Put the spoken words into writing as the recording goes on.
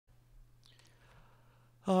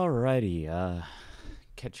Alrighty,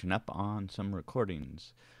 catching up on some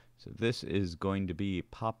recordings. So this is going to be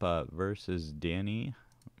Papa versus Danny.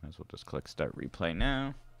 Might as well just click start replay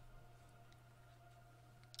now.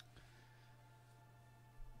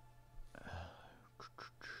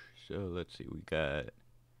 So let's see, we got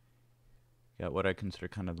what I consider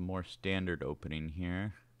kind of the more standard opening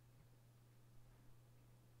here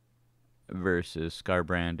versus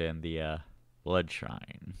Skarbrand and the Blood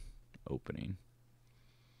Shrine opening.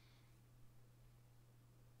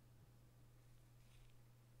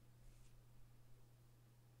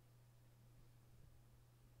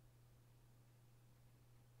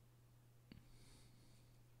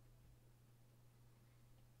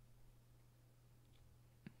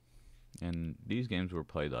 And these games were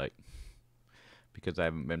played like, because I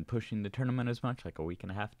haven't been pushing the tournament as much, like a week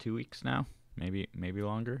and a half, 2 weeks now, maybe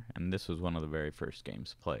longer. And this was one of the very first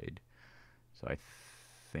games played. So I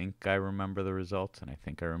think I remember the results, and I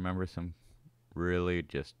think I remember some really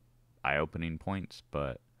just eye-opening points,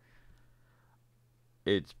 but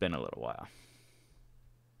it's been a little while.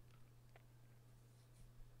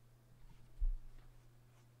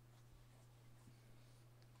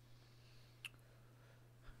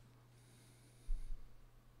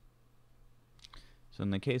 So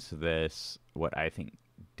in the case of this, what I think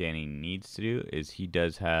Danny needs to do is he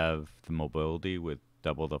does have the mobility with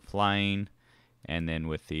double the flying, and then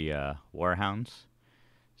with the Warhounds.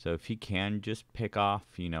 So if he can just pick off,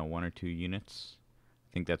 1 or 2 units,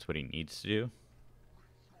 I think that's what he needs to do.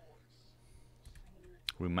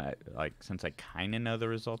 We might, since I kind of know the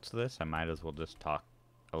results of this, I might as well just talk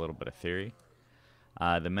a little bit of theory.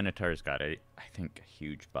 The Minotaurs got I think, a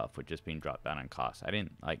huge buff with just being dropped down in cost.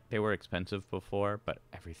 They were expensive before, but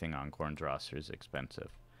everything on Khorne's roster is expensive.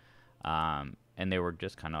 And they were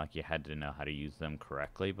just kind of like you had to know how to use them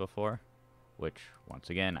correctly before, which, once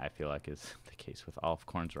again, I feel like is the case with all of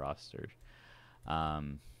Khorne's rosters.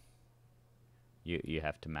 You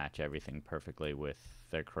have to match everything perfectly with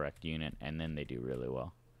their correct unit, and then they do really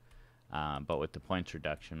well. But with the points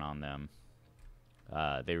reduction on them,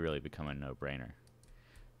 they really become a no-brainer.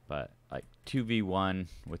 But like 2v1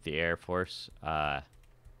 with the Air Force, I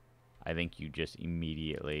think you just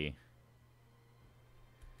immediately,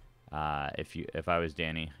 if I was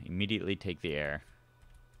Danny, immediately take the air.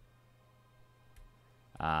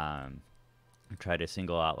 Try to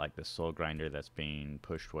single out like the Soul Grinder that's being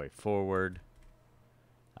pushed way forward.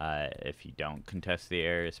 If you don't contest the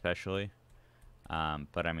air, especially.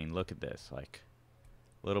 But I mean, look at this, like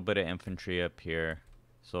a little bit of infantry up here,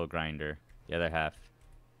 Soul Grinder, the other half.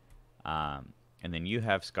 And then you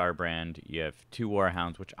have Skarbrand, you have 2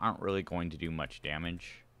 Warhounds, which aren't really going to do much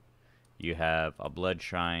damage. You have a Blood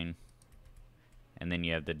Shrine, and then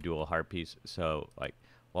you have the dual Harpies. So, like,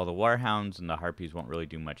 while the Warhounds and the Harpies won't really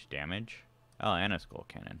do much damage. Oh, and a Skull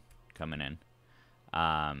Cannon coming in.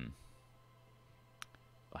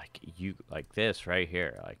 Like this right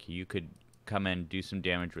here. Like, you could come in, do some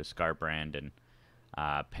damage with Skarbrand, and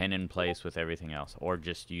pin in place with everything else, or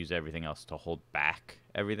just use everything else to hold back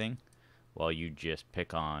everything while you just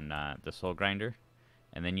pick on the Soul Grinder,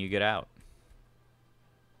 and then you get out.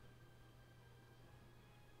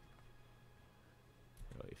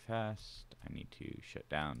 Really fast. I need to shut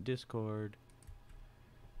down Discord.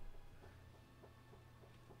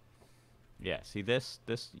 Yeah, see this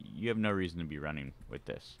you have no reason to be running with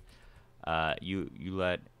this. You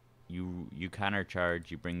counter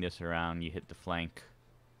charge, you bring this around, you hit the flank.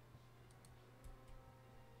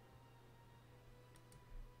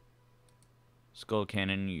 Skull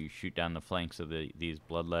Cannon, you shoot down the flanks of these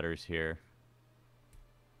bloodletters here.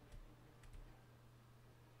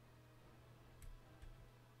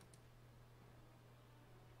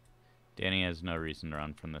 Danny has no reason to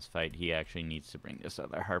run from this fight. He actually needs to bring this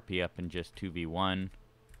other Harpy up in just 2v1.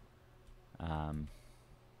 I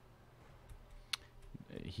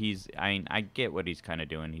get what he's kind of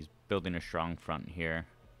doing. He's building a strong front here.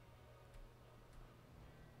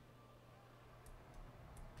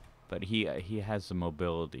 But he has the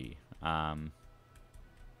mobility. And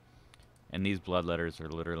these bloodletters are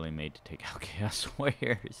literally made to take out Chaos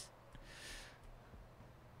Warriors.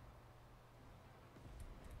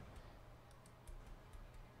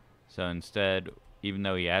 So instead, even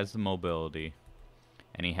though he has the mobility,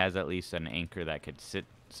 and he has at least an anchor that could sit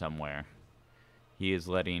somewhere, he is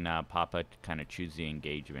letting Papa kind of choose the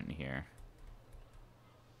engagement here.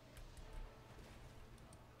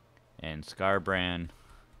 And Skarbrand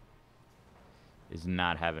is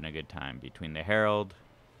not having a good time between the Herald,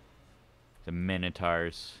 the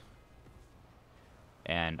Minotaurs,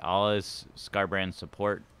 and all his Skarbrand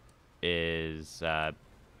support is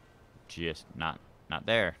just not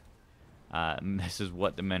there. This is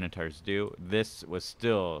what the Minotaurs do. This was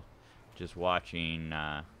still just watching,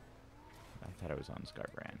 I thought I was on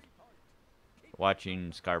Skarbrand.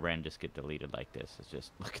 Watching Skarbrand just get deleted like this. It's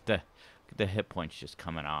just, look at the hit points just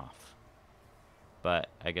coming off. But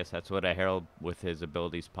I guess that's what a Herald with his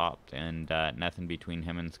abilities popped, and nothing between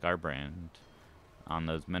him and Skarbrand on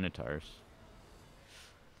those Minotaurs.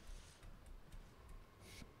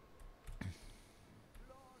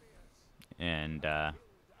 And,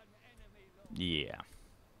 yeah.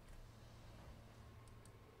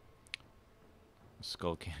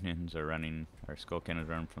 Skull cannons are running, or skull cannons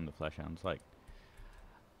run from the flesh hounds. Like,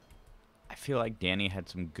 I feel like Danny had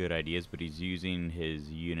some good ideas, but he's using his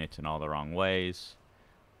units in all the wrong ways.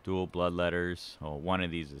 Dual bloodletters. Well, one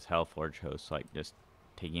of these is Hellforge hosts, like just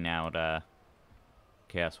taking out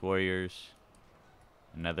Chaos Warriors.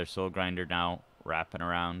 Another Soul Grinder now wrapping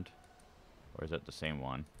around. Or is that the same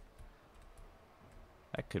one?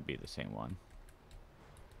 That could be the same one.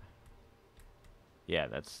 Yeah,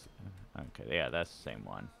 that's okay. Yeah, that's the same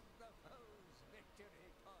one.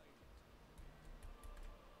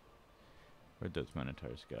 Where'd those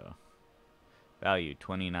Minotaurs go? Value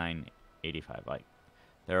 29.85. Like,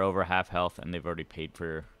 they're over half health, and they've already paid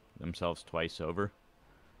for themselves twice over.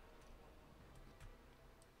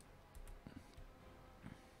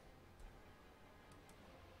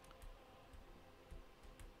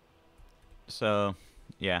 So,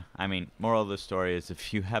 yeah, I mean, moral of the story is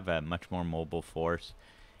if you have a much more mobile force,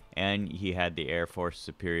 and he had the Air Force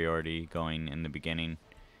superiority going in the beginning,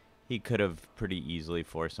 he could have pretty easily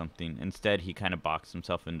forced something. Instead, he kind of boxed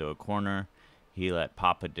himself into a corner. He let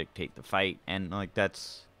Papa dictate the fight, and like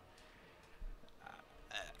that's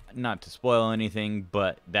not to spoil anything,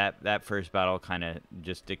 but that first battle kind of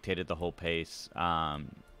just dictated the whole pace. I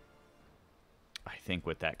think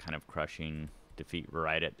with that kind of crushing defeat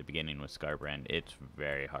right at the beginning with Skarbrand, it's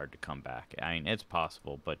very hard to come back. I mean, it's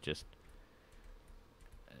possible, but just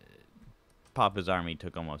Papa's army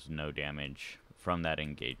took almost no damage from that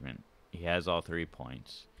engagement. He has all 3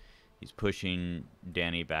 points. He's pushing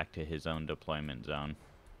Danny back to his own deployment zone.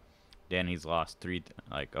 Danny's lost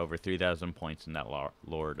over 3,000 points in that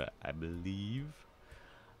lord, I believe.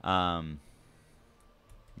 Yeah,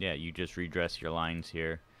 you just redress your lines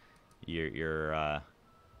here. Your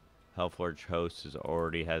Hellforge host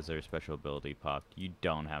already has their special ability popped. You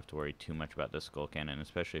don't have to worry too much about the Skull Cannon,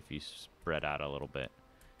 especially if you spread out a little bit.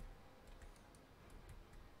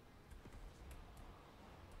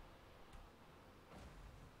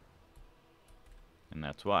 And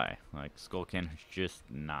that's why, like, Skull Cannon's just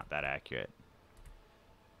not that accurate.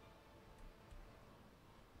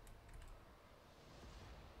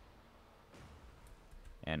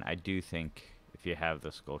 And I do think if you have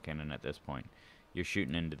the Skull Cannon at this point, you're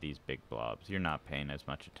shooting into these big blobs. You're not paying as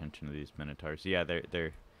much attention to these Minotaurs. Yeah,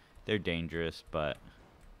 they're dangerous, but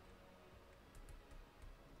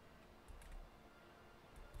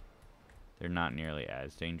they're not nearly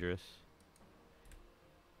as dangerous.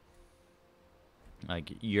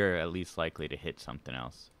 Like, you're at least likely to hit something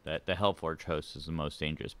else. The Hellforge host is the most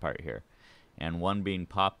dangerous part here. And one being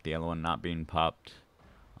popped, the other one not being popped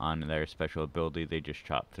on their special ability, they just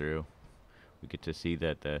chop through. We get to see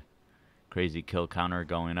that the crazy kill counter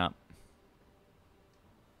going up.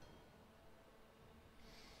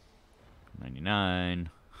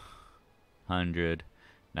 99, 100.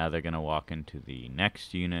 Now they're going to walk into the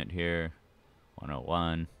next unit here.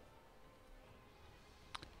 101.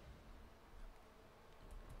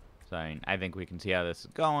 So I think we can see how this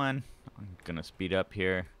is going. I'm going to speed up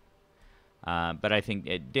here. But I think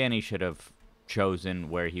Danny should have chosen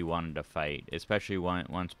where he wanted to fight, especially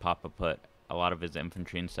once Papa put a lot of his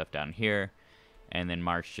infantry and stuff down here, and then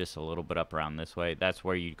marched just a little bit up around this way. That's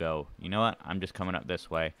where you go, you know what, I'm just coming up this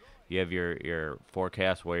way. You have your 4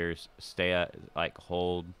 Chaos Warriors stay at, like,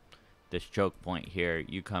 hold this choke point here.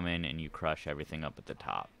 You come in and you crush everything up at the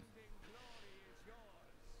top.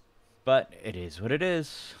 But it is what it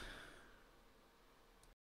is.